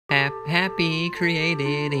Happy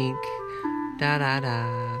created ink. Da da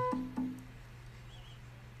da.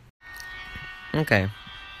 Okay.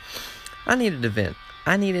 I needed to vent.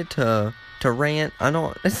 I needed to rant. I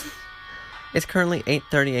know it's currently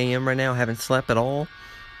 8:30 a.m. right now. I haven't slept at all.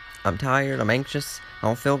 I'm tired. I'm anxious. I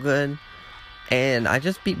don't feel good. And I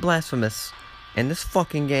just beat Blasphemous. And this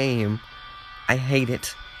fucking game, I hate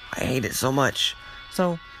it. I hate it so much.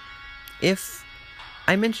 So, if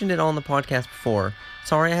I mentioned it on the podcast before,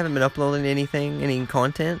 sorry I haven't been uploading any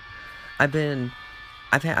content. I've been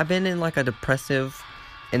in like a depressive,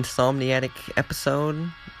 insomniatic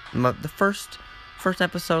episode. The first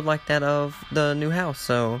episode like that of the new house.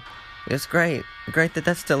 So it's great that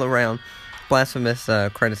that's still around. Blasphemous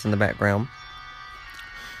credits in the background.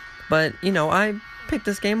 But I picked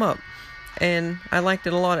this game up, and I liked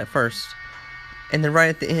it a lot at first. And then right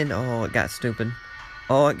at the end, oh, it got stupid.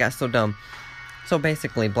 Oh, it got so dumb. So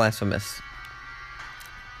basically, Blasphemous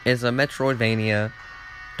is a Metroidvania,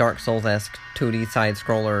 Dark Souls-esque 2D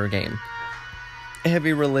side-scroller game.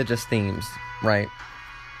 Heavy religious themes, right?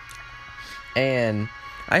 And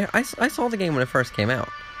I saw the game when it first came out.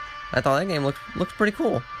 I thought that game looked pretty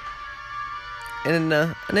cool. And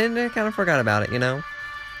then I kind of forgot about it, And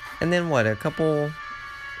then what, a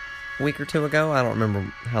week or two ago? I don't remember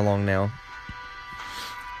how long now.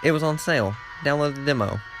 It was on sale. Download the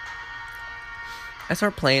demo. I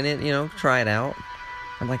start playing it, try it out.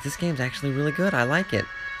 I'm like, this game's actually really good. I like it.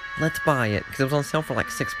 Let's buy it. Because it was on sale for like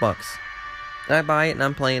 $6. And I buy it and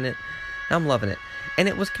I'm playing it. And I'm loving it. And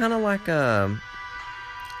it was kind of like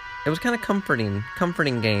it was kind of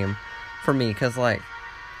comforting game for me. Because like,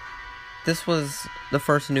 this was the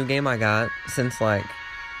first new game I got since like,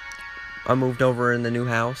 I moved over in the new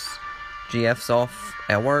house. GF's off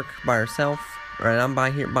at work by herself. Right, I'm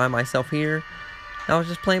by myself here. I was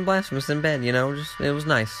just playing Blasphemous in bed, it was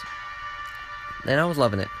nice. And I was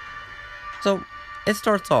loving it. So, it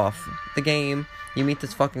starts off, the game, you meet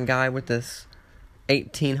this fucking guy with this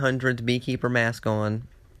 1800s beekeeper mask on.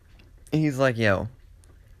 And he's like, yo.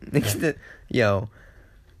 Yo.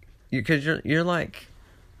 Because you're like,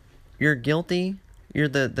 you're guilty. You're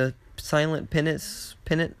the silent penance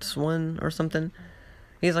one or something.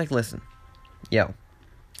 He's like, listen, yo.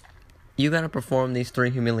 You gotta perform these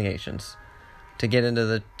 3 humiliations to get into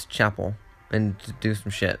the chapel and to do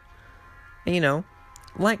some shit. And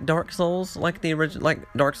like Dark Souls, like the original, like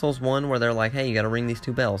Dark Souls 1, where they're like, hey, you gotta ring these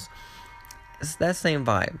 2 bells. It's that same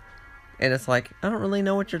vibe. And it's like, I don't really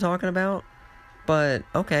know what you're talking about, but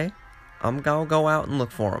okay, I'm gonna go out and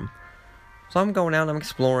look for them. So I'm going out and I'm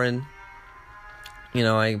exploring.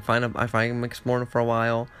 I'm exploring for a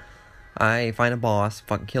while. I find a boss,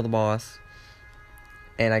 fucking kill the boss.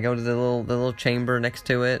 And I go to the little chamber next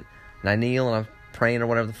to it, and I kneel and I'm praying or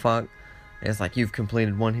whatever the fuck. And it's like, you've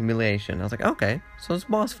completed 1 humiliation. I was like, okay, so it's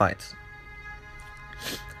boss fights.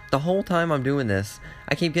 The whole time I'm doing this,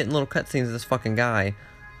 I keep getting little cutscenes of this fucking guy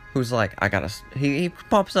who's like, he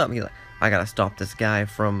pops up, and he's like, I gotta stop this guy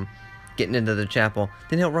from getting into the chapel.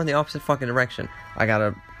 Then he'll run the opposite fucking direction.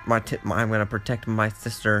 I'm gonna protect my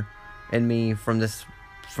sister and me from this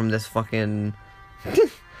fucking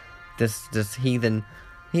this heathen.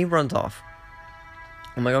 He runs off.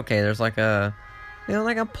 I'm like, okay, there's like a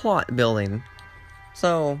plot building.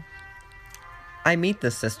 So I meet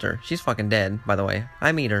this sister. She's fucking dead, by the way.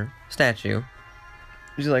 I meet her, statue.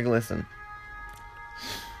 She's like, listen,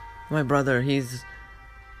 my brother, he's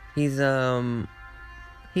looking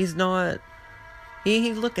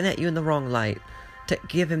at you in the wrong light.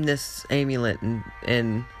 Give him this amulet,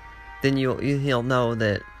 and then he'll know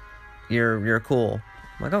that you're cool.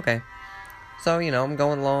 I'm like, okay. So, I'm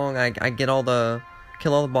going along. I kill all the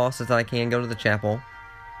bosses that I can, go to the chapel.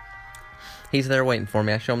 He's there waiting for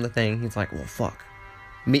me. I show him the thing. He's like, well, fuck.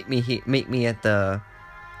 Meet me at the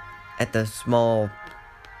small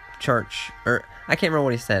church. Or, I can't remember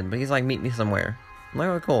what he said, but he's like, meet me somewhere. I'm like,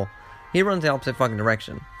 oh, cool. He runs the opposite fucking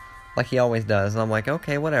direction, like he always does. And I'm like,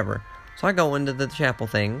 okay, whatever. So I go into the chapel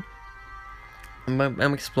thing.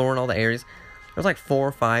 I'm exploring all the areas. There's like 4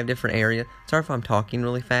 or 5 different areas. Sorry if I'm talking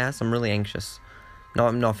really fast. I'm really anxious. No,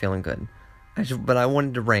 I'm not feeling good. But I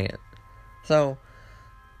wanted to rant. So,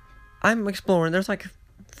 I'm exploring. There's like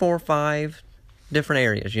 4 or 5 different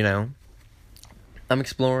areas, I'm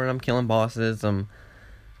exploring. I'm killing bosses. I'm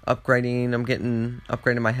upgrading.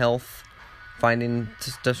 Upgrading my health. Finding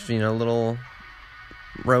just little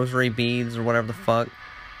rosary beads or whatever the fuck.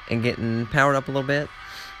 And getting powered up a little bit.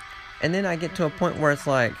 And then I get to a point where it's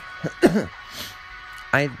like,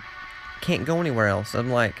 I can't go anywhere else. I'm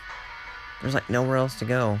like, there's like nowhere else to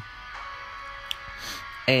go.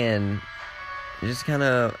 And just kind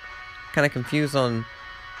of confused on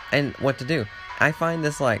and what to do. I find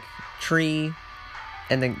this like tree,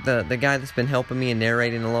 and the guy that's been helping me and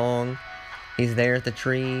narrating along, he's there at the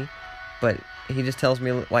tree, but he just tells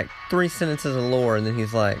me like 3 sentences of lore, and then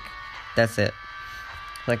he's like, that's it.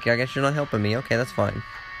 Like, I guess you're not helping me. Okay, that's fine.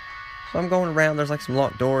 So I'm going around, there's like some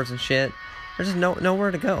locked doors and shit. There's just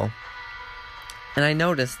nowhere to go. And I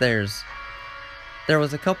noticed there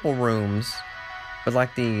was a couple rooms with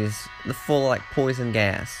like the full like poison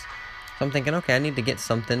gas. So I'm thinking, okay, I need to get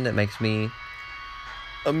something that makes me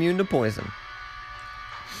immune to poison.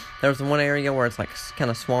 There was one area where it's like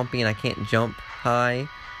kind of swampy and I can't jump high.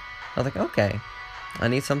 I was like, okay, I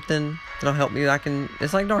need something that'll help me.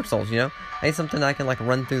 It's like Dark Souls, you know? I need something that I can like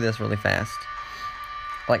run through this really fast.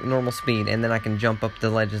 Like normal speed, and then I can jump up the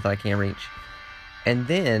ledges that I can't reach. And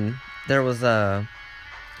then there was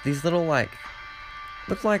these little like,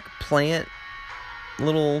 looked like plant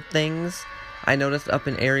little things I noticed up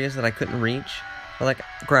in areas that I couldn't reach. Like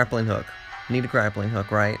grappling hook. Need a grappling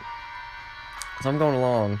hook, right? So I'm going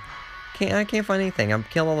along. I can't find anything. I'm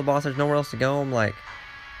killing all the bosses. There's nowhere else to go. I'm like,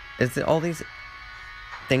 is it all these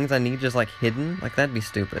things I need just like hidden? Like, that'd be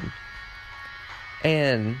stupid.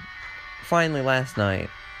 And finally last night,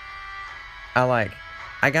 I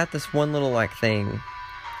got this one little like thing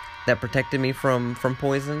that protected me from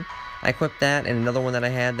poison. I equipped that and another one that I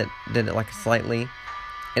had that did it like slightly,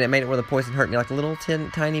 and it made it where the poison hurt me like a little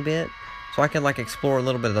tiny bit, so I could like explore a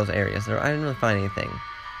little bit of those areas. I didn't really find anything.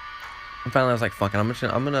 And finally I was like, fuck it,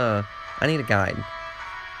 I need a guide.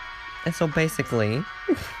 And so basically,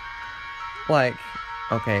 like,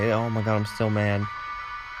 okay, oh my god, I'm still mad.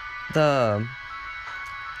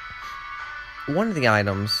 One of the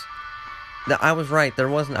items, I was right, there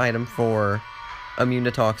was an item for immune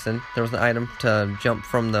to toxin. There was an item to jump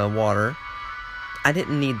from the water. I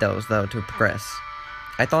didn't need those, though, to progress.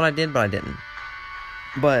 I thought I did, but I didn't.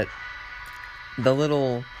 But the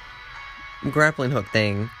little grappling hook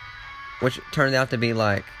thing, which turned out to be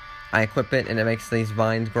like, I equip it and it makes these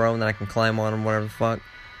vines grow and then I can climb on them, whatever the fuck.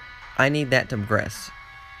 I need that to progress.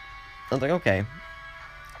 I was like, okay.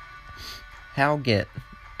 How get?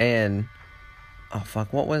 And, oh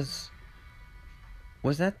fuck, what was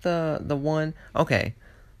that the one? Okay,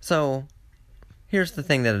 so, here's the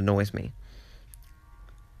thing that annoys me.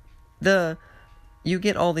 You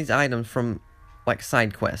get all these items from, like,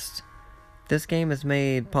 side quests. This game is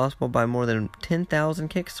made possible by more than 10,000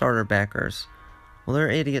 Kickstarter backers. Well, they're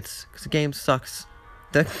idiots, because the game sucks.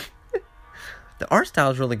 The art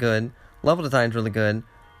style is really good, level design is really good,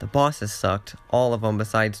 the bosses sucked, all of them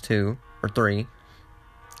besides 2 or 3.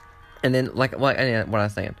 And then, what I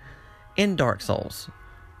was saying, in Dark Souls,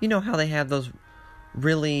 you know how they have those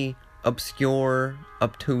really obscure,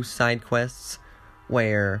 obtuse side quests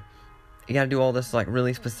where you gotta do all this, like,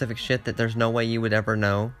 really specific shit that there's no way you would ever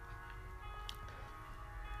know?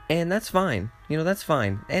 And that's fine. You know, that's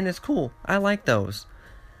fine. And it's cool. I like those.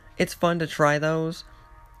 It's fun to try those.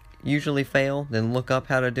 Usually fail, then look up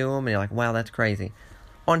how to do them, and you're like, wow, that's crazy.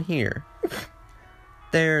 On here,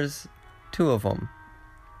 there's 2 of them.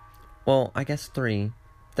 Well, I guess 3.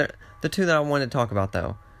 The 2 that I wanted to talk about,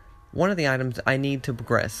 though. One of the items I need to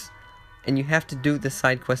progress, and you have to do this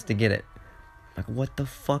side quest to get it. Like, what the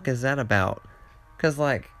fuck is that about? Because,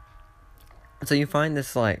 like, so you find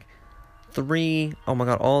this, like, 3, oh my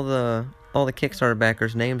god, all the Kickstarter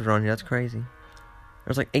backers' names are on here, that's crazy.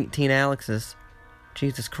 There's like 18 Alexes.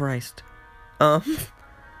 Jesus Christ.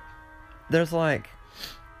 There's like,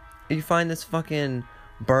 you find this fucking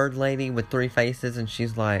bird lady with 3 faces, and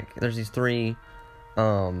she's like, there's these 3,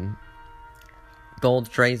 gold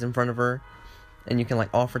trays in front of her, and you can like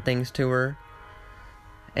offer things to her.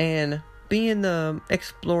 And being the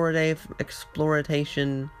exploratory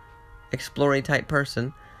type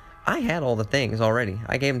person, I had all the things already.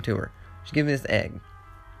 I gave them to her. She gave me this egg.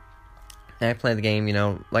 And I played the game, you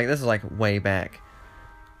know, like, this is, like, way back.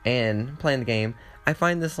 And playing the game, I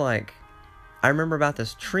find this, like, I remember about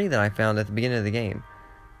this tree that I found at the beginning of the game.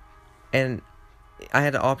 And I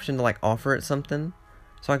had an option to, like, offer it something.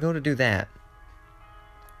 So I go to do that.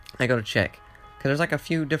 I go to check. Because there's, like, a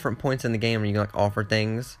few different points in the game where you can, like, offer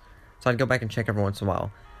things. So I'd go back and check every once in a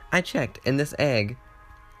while. I checked, and this egg,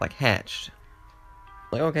 like, hatched.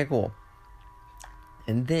 Like, okay, cool.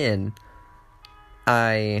 And then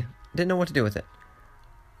I didn't know what to do with it.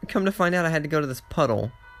 Come to find out, I had to go to this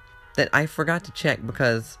puddle that I forgot to check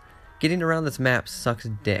because getting around this map sucks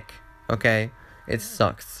dick. Okay? It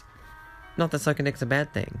sucks. Not that sucking dick's a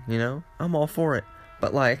bad thing, you know? I'm all for it.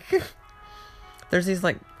 But, like, there's these,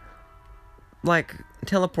 like,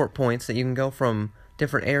 teleport points that you can go from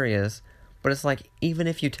different areas. But it's like, even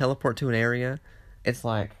if you teleport to an area, it's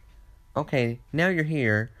like, okay, now you're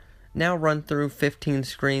here. Now run through 15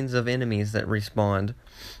 screens of enemies that respawned.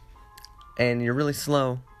 and you're really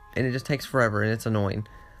slow, and it just takes forever, and it's annoying.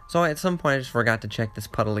 So at some point, I just forgot to check this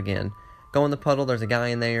puddle again. Go in the puddle, there's a guy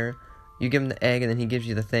in there, you give him the egg, and then he gives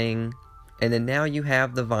you the thing, and then now you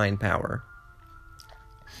have the vine power,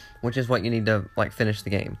 which is what you need to, like, finish the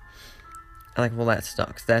game. I'm like, well, that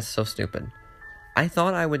sucks. That's so stupid. I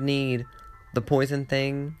thought I would need the poison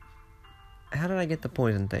thing. How did I get the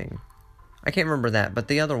poison thing? I can't remember that, but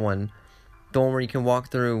the other one, the one where you can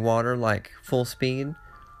walk through water, like, full speed,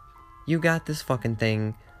 you got this fucking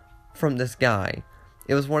thing from this guy.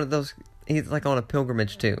 It was one of those, he's, like, on a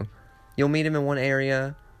pilgrimage, too. You'll meet him in one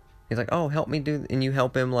area, he's like, oh, help me do, and you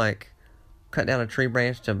help him, like, cut down a tree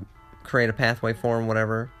branch to create a pathway for him,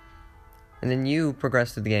 whatever. And then you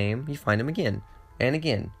progress through the game, you find him again, and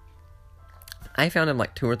again. I found him,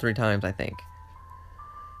 like, 2 or 3 times, I think.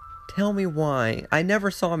 Tell me why. I never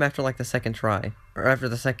saw him after, like, the second try. Or after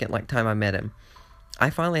the second, like, time I met him. I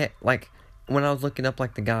finally, like, when I was looking up,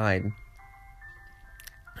 like, the guide,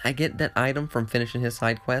 I get that item from finishing his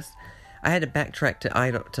side quest. I had to backtrack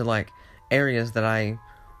to like, areas that I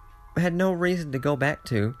had no reason to go back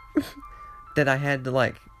to. That I had to,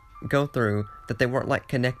 like, go through. That they weren't, like,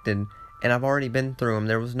 connected. And I've already been through them.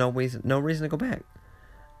 There was no reason to go back.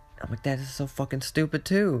 I'm like, that is so fucking stupid,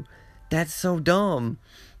 too. That's so dumb.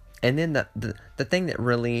 And then the thing that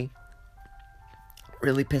really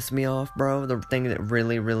pissed me off, bro, the thing that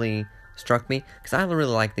really struck me, because I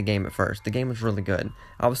really liked the game at first. The game was really good.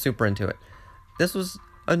 I was super into it. This was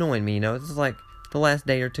annoying me, you know. This is like the last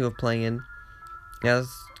day or two of playing. I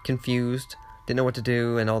was confused, didn't know what to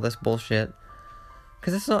do, and all this bullshit.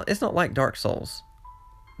 Because it's not like Dark Souls.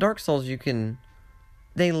 Dark Souls,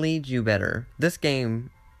 they lead you better. This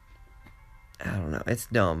game, I don't know, it's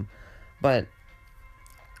dumb. But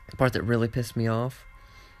the part that really pissed me off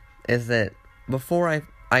is that before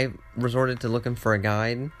I resorted to looking for a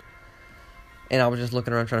guide, and I was just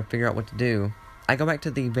looking around trying to figure out what to do, I go back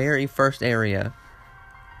to the very first area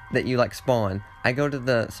that you, like, spawn. I go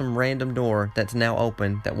to some random door that's now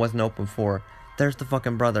open, that wasn't open before. There's the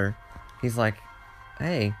fucking brother. He's like,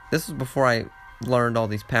 hey, this was before I learned all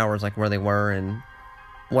these powers, like, where they were and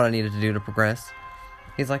what I needed to do to progress.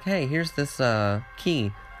 He's like, hey, here's this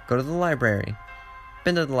key. Go to the library.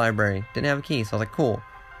 Been to the library. Didn't have a key, so I was like, cool.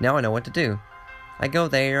 Now I know what to do. I go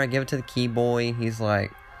there, I give it to the key boy. He's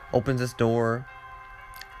like, opens this door.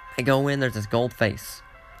 I go in, there's this gold face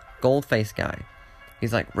guy.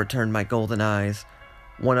 He's like, return my golden eyes.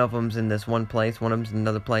 One of them's in this one place, one of them's in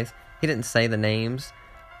another place. He didn't say the names.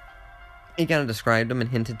 He kind of described them and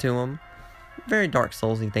hinted to them. Very Dark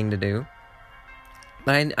Souls-y thing to do.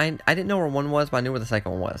 But I didn't know where one was, but I knew where the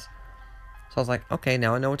second one was. So I was like, okay,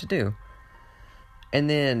 now I know what to do. And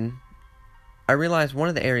then I realized one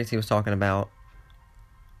of the areas he was talking about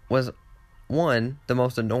was, one, the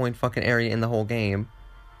most annoying fucking area in the whole game.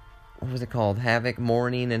 What was it called? Havoc?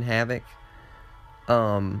 Morning and Havoc?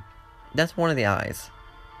 That's one of the eyes.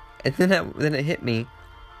 And then it hit me.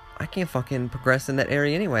 I can't fucking progress in that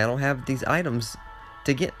area anyway. I don't have these items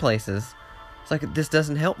to get places. It's like, this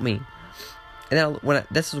doesn't help me. And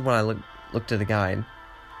this is when I looked to the guide.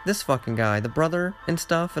 This fucking guy, the brother and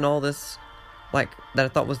stuff, and all this, like, that I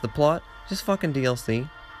thought was the plot, just fucking DLC.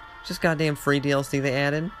 Just goddamn free DLC they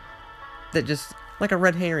added. That just, like a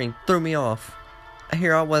red herring, threw me off.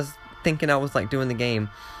 Here I was thinking I was, like, doing the game.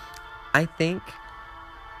 I think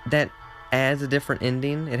that adds a different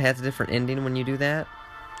ending. It has a different ending when you do that.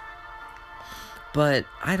 But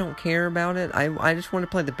I don't care about it. I just want to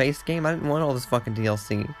play the base game. I didn't want all this fucking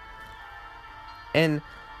DLC. And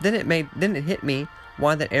then it hit me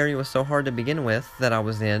why that area was so hard to begin with that I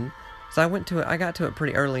was in. So I got to it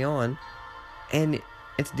pretty early on. And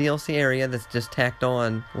it's DLC area that's just tacked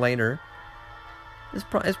on later. It's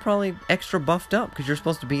probably extra buffed up because you're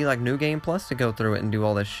supposed to be like New Game Plus to go through it and do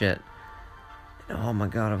all this shit. And oh my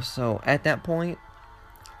god, at that point,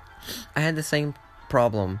 I had the same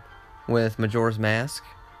problem with Majora's Mask.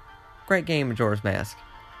 Great game, Majora's Mask.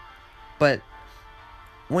 But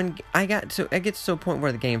when it gets to a point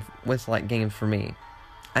where the game, with like games for me,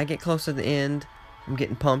 I get close to the end, I'm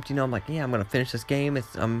getting pumped, you know, I'm like, yeah, I'm gonna finish this game,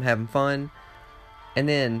 I'm having fun. And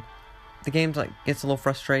then the game's like, gets a little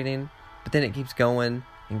frustrating, but then it keeps going,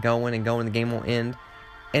 and going, and going, the game won't end.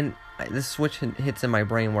 And this switch hits in my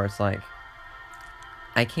brain where it's like,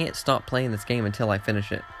 I can't stop playing this game until I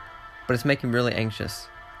finish it. But it's making me really anxious.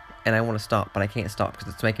 And I want to stop, but I can't stop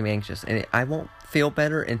because it's making me anxious. And I won't feel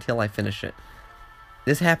better until I finish it.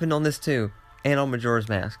 This happened on this too, and on Majora's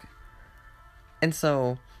Mask. And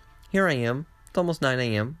so, here I am. It's almost 9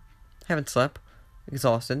 a.m. Haven't slept.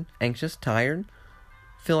 Exhausted. Anxious. Tired.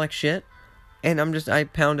 Feel like shit. And I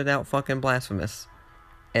pounded out fucking Blasphemous.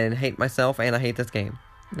 And hate myself, and I hate this game.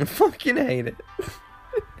 I fucking hate it.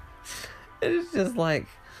 It's just like,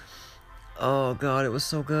 oh god, it was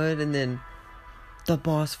so good. And then the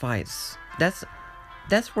boss fights. That's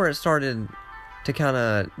where it started to kind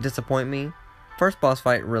of disappoint me. First boss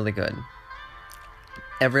fight, really good.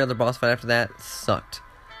 Every other boss fight after that sucked.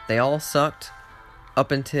 They all sucked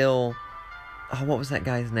up until, oh, what was that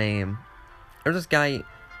guy's name? There's this guy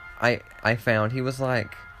I found. He was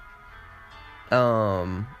like,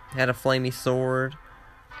 had a flamey sword,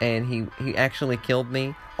 and he actually killed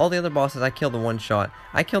me. All the other bosses I killed in one shot.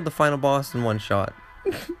 I killed the final boss in one shot.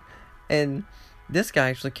 And this guy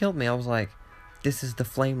actually killed me. I was like, this is the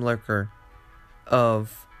flame lurker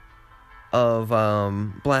of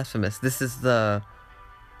Blasphemous. This is the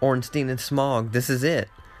Ornstein and Smog. This is it.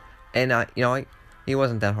 And he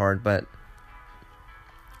wasn't that hard, but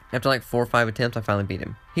after like 4 or 5 attempts, I finally beat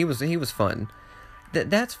him. He was fun.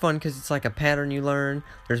 That's fun because it's like a pattern you learn.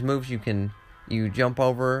 There's moves you jump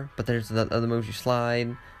over, but there's the other moves you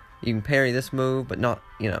slide. You can parry this move, but not,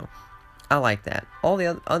 I like that. All the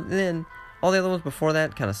other ones before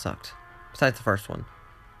that kind of sucked, besides the first one.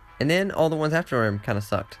 And then all the ones after him kind of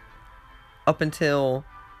sucked. Up until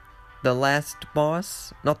the last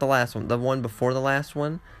boss, not the last one, the one before the last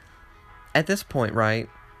one. At this point, right,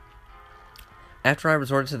 after I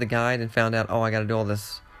resorted to the guide and found out, I gotta do all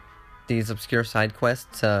these obscure side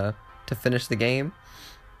quests to finish the game,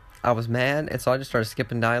 I was mad, and so I just started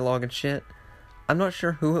skipping dialogue and shit. I'm not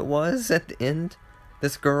sure who it was at the end.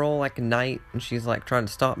 This girl, like a knight, and she's like trying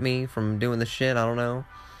to stop me from doing the shit, I don't know.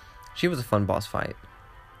 She was a fun boss fight.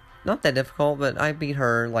 Not that difficult, but I beat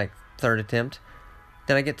her like third attempt.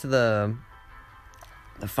 Then I get to the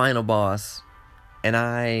final boss, and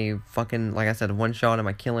I fucking, like I said, one shot him,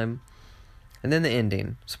 I kill him. And then the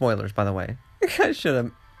ending. Spoilers, by the way. I should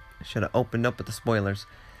have opened up with the spoilers.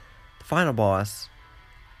 The final boss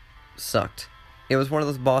sucked. It was one of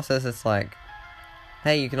those bosses that's like,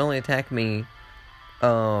 hey, you can only attack me, you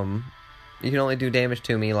can only do damage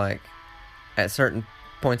to me, like, at certain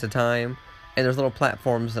points of time, and there's little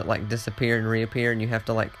platforms that, like, disappear and reappear, and you have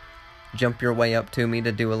to, like, jump your way up to me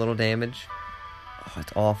to do a little damage. Oh,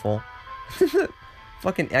 it's awful.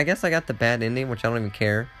 Fucking, I guess I got the bad ending, which I don't even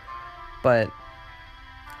care, but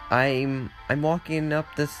I'm walking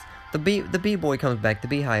up this, the bee boy comes back, the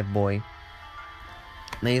beehive boy,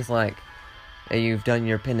 and he's like, hey, you've done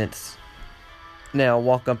your penance. Now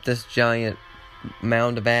walk up this giant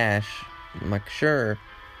mound of ash. I'm like, sure.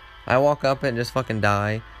 I walk up and just fucking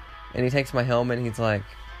die. And he takes my helmet and he's like,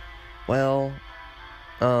 well,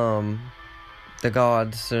 the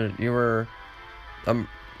gods, you were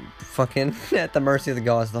fucking at the mercy of the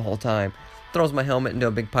gods the whole time. Throws my helmet into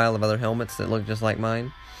a big pile of other helmets that look just like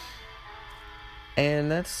mine.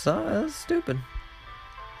 And that's stupid.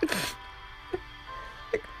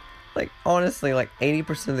 like, honestly, like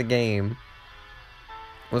 80% of the game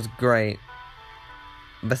was great,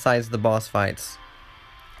 besides the boss fights.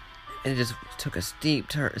 It just took a steep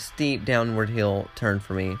downward hill turn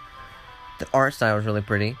for me. The art style was really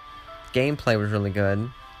pretty. Gameplay was really good.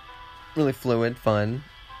 Really fluid, fun.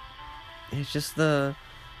 It's just the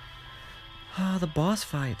boss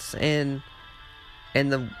fights and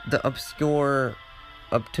the obscure,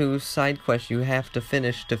 obtuse side quests you have to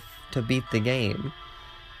finish to beat the game.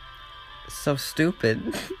 So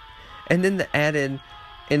stupid. And then the added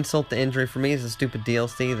insult to injury for me is a stupid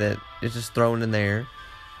DLC that is just thrown in there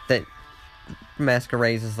that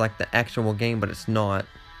masquerades as like the actual game, but it's not.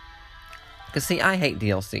 Because see, I hate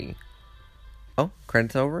DLC. Oh,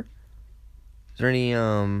 credits over? Is there any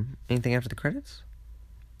anything after the credits?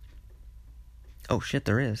 Oh shit,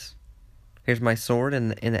 there is. Here's my sword in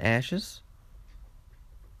the ashes.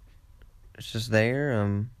 It's just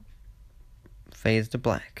there, fades to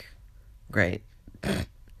black. Great.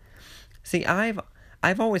 See, I've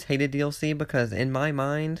always hated DLC because in my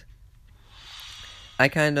mind, I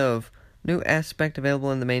kind of new aspect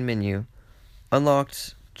available in the main menu.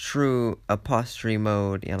 Unlocked true apostrophe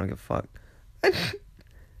mode. Yeah, I don't give a fuck.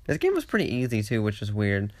 This game was pretty easy too, which is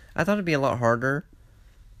weird. I thought it'd be a lot harder.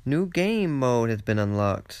 New game mode has been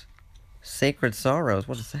unlocked. Sacred Sorrows.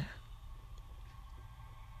 What is that?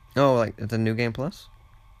 Oh, like it's a new game plus?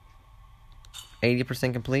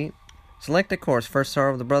 80% complete. Select a course. First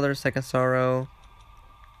sorrow of the brothers, second sorrow.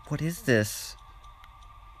 What is this?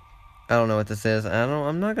 I don't know what this is.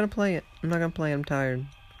 I'm not gonna play it. I'm tired.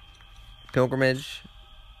 Pilgrimage.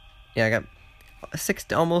 Yeah, I got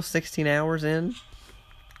almost 16 hours in.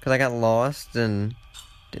 Because I got lost and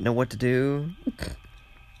didn't know what to do.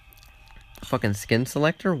 Fucking skin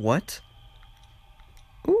selector? What?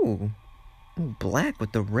 Ooh, black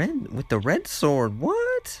with the red sword.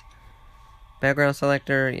 What? Background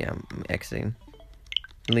selector. Yeah, I'm exiting.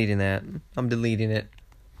 Deleting that. I'm deleting it.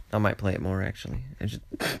 I might play it more, actually.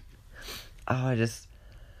 I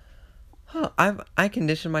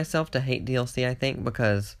conditioned myself to hate DLC, I think,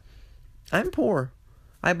 because I'm poor.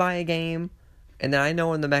 I buy a game, and then I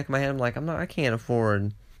know in the back of my head, I can't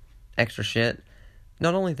afford extra shit.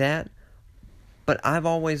 Not only that, but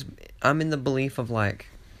I'm in the belief of, like,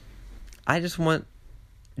 I just want,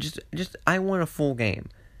 I want a full game.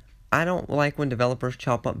 I don't like when developers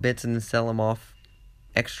chop up bits and then sell them off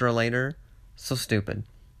extra later. So stupid.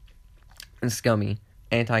 And scummy.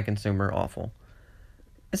 Anti-consumer. Awful.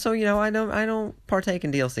 And so, I don't partake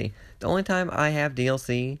in DLC. The only time I have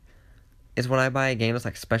DLC is when I buy a game that's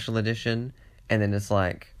like special edition, and then it's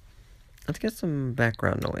like, let's get some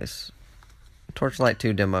background noise. Torchlight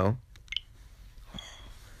 2 demo.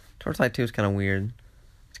 Torchlight 2 is kind of weird.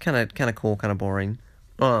 It's kind of cool, kind of boring.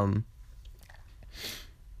 Only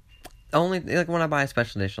like when I buy a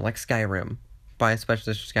special edition, like Skyrim. Buy a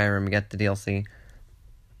special edition Skyrim and get the DLC.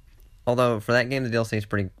 Although for that game the DLC is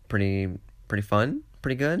pretty fun,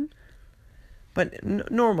 pretty good. But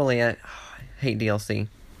normally I hate DLC.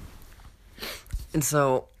 And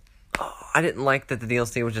so I didn't like that the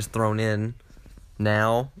DLC was just thrown in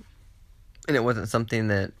now, and it wasn't something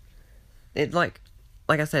that it like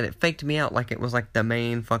I said, it faked me out like it was like the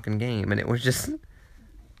main fucking game, and it was just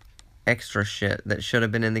extra shit that should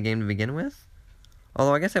have been in the game to begin with.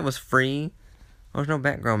 Although I guess it was free. There's no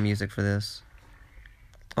background music for this.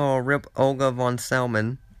 Oh, rip Olga von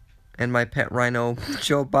Salmon and my pet rhino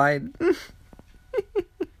Joe Biden.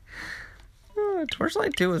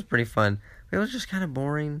 Torchlight 2 was pretty fun. It was just kind of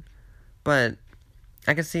boring, but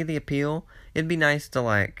I could see the appeal. It'd be nice to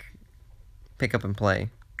like pick up and play,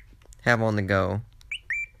 have on the go.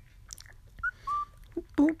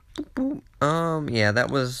 Boop, boop, boop. Yeah,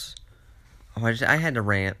 that was. Oh, I had to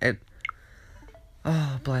rant.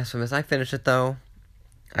 Blasphemous. I finished it though.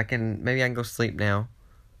 Maybe I can go sleep now.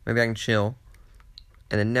 Maybe I can chill,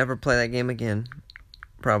 and then never play that game again.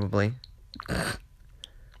 Probably.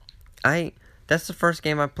 That's the first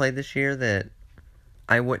game I played this year that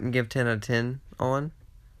I wouldn't give 10 out of 10 on.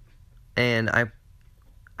 And I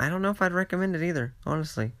don't know if I'd recommend it either,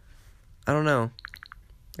 honestly. I don't know.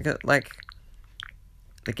 Like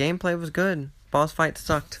the gameplay was good. Boss fight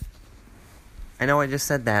sucked. I know I just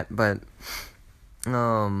said that, but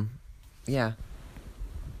yeah.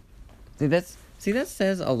 See that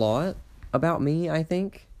says a lot about me, I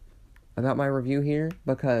think. About my review here,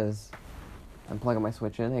 because I'm plugging my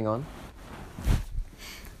Switch in, hang on.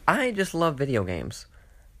 I just love video games.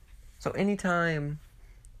 So anytime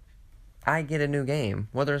I get a new game,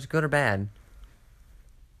 whether it's good or bad,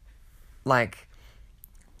 like,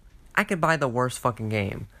 I could buy the worst fucking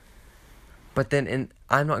game, but then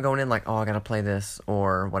I'm not going in like, oh, I gotta play this,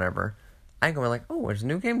 or whatever. I go in like, oh, there's a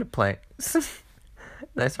new game to play.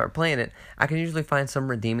 And I start playing it. I can usually find some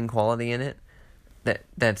redeeming quality in it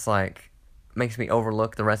that's like, makes me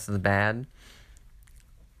overlook the rest of the bad.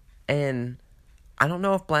 And I don't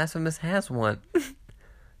know if Blasphemous has one.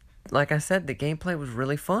 Like I said, the gameplay was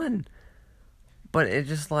really fun. But it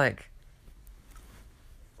just like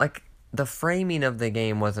the framing of the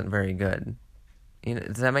game wasn't very good.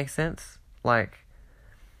 Does that make sense? Like,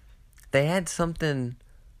 they had something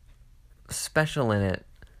special in it,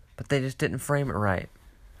 but they just didn't frame it right.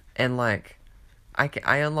 And like,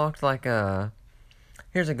 I unlocked like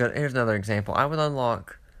here's another example. I would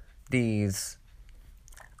unlock these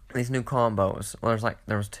new combos. Well,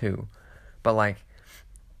 there was two, but like,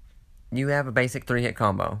 you have a basic 3-hit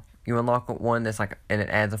combo. You unlock one that's like, and it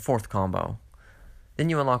adds a 4th combo. Then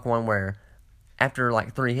you unlock one where, after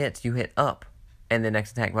like 3 hits, you hit up, and the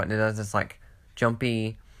next attack button, it does this like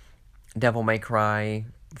jumpy Devil May Cry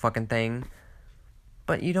fucking thing.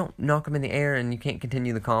 But you don't knock them in the air, and you can't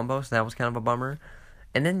continue the combo, so that was kind of a bummer.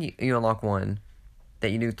 And then you unlock one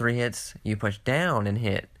that you do 3 hits, you push down and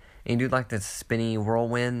hit. And you do like this spinny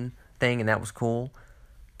whirlwind thing, and that was cool.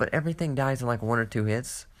 But everything dies in like 1 or 2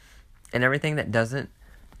 hits. And everything that doesn't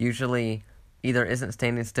usually either isn't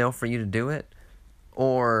standing still for you to do it,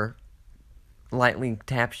 or lightly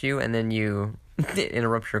taps you, and then it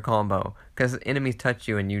interrupts your combo. Because enemies touch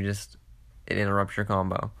you, and it interrupts your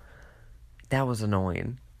combo. That was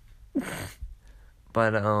annoying.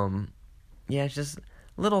 But, yeah, it's just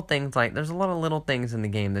little things like, there's a lot of little things in the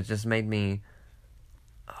game that just made me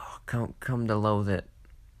come to loathe it.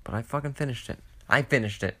 But I fucking finished it.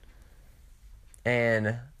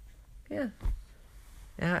 And, yeah,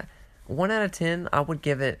 1 out of 10, I would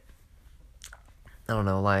give it, I don't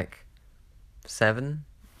know, like 7.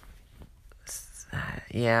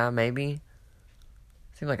 Yeah, maybe.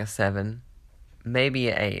 Seems like a 7. Maybe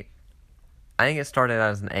an 8. I think it started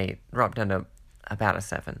out as an 8. Dropped down to About a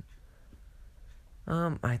 7.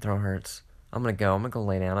 My throat hurts. I'm gonna go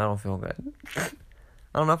lay down. I don't feel good. I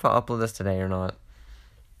don't know if I'll upload this today or not.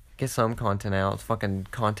 Get some content out. It's fucking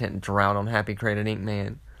content drought on Happy Created Inc.,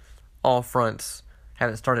 man. All fronts.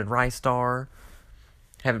 Haven't started Rystar.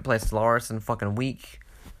 Haven't played Stellaris in a fucking week.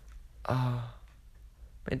 Man,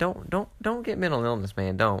 don't get mental illness,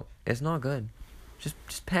 man. Don't. It's not good.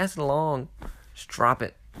 Just pass it along. Just drop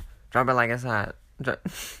it. Drop it like it's hot.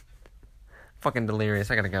 Fucking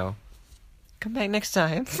delirious. I gotta go. Come back next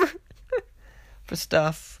time for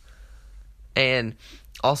stuff. And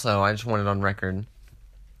also, I just want it on record.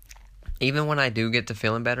 Even when I do get to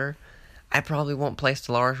feeling better, I probably won't play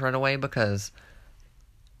Stellaris right away because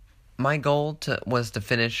my goal was to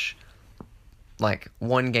finish like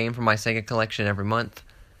one game from my Sega collection every month,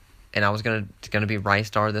 and I was gonna be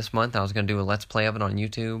Rystar this month. I was gonna do a Let's Play of it on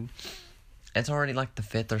YouTube. It's already like the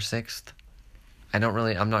 5th or 6th.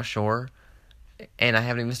 I'm not sure, and I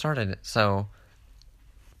haven't even started it. So,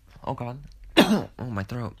 oh god, oh my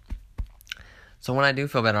throat. So when I do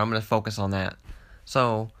feel better, I'm gonna focus on that.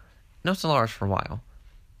 So, no Stellaris for a while.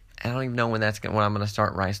 I don't even know when I'm gonna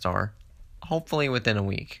start Rystar. Hopefully within a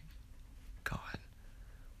week. God.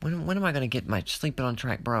 When am I gonna get my sleeping on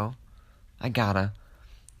track, bro? I gotta.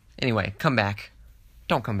 Anyway, come back.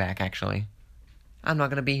 Don't come back, actually. I'm not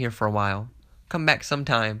gonna be here for a while. Come back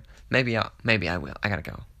sometime. Maybe I will. I gotta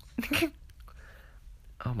go.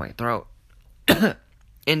 Oh, my throat.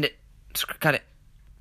 End it. Cut it.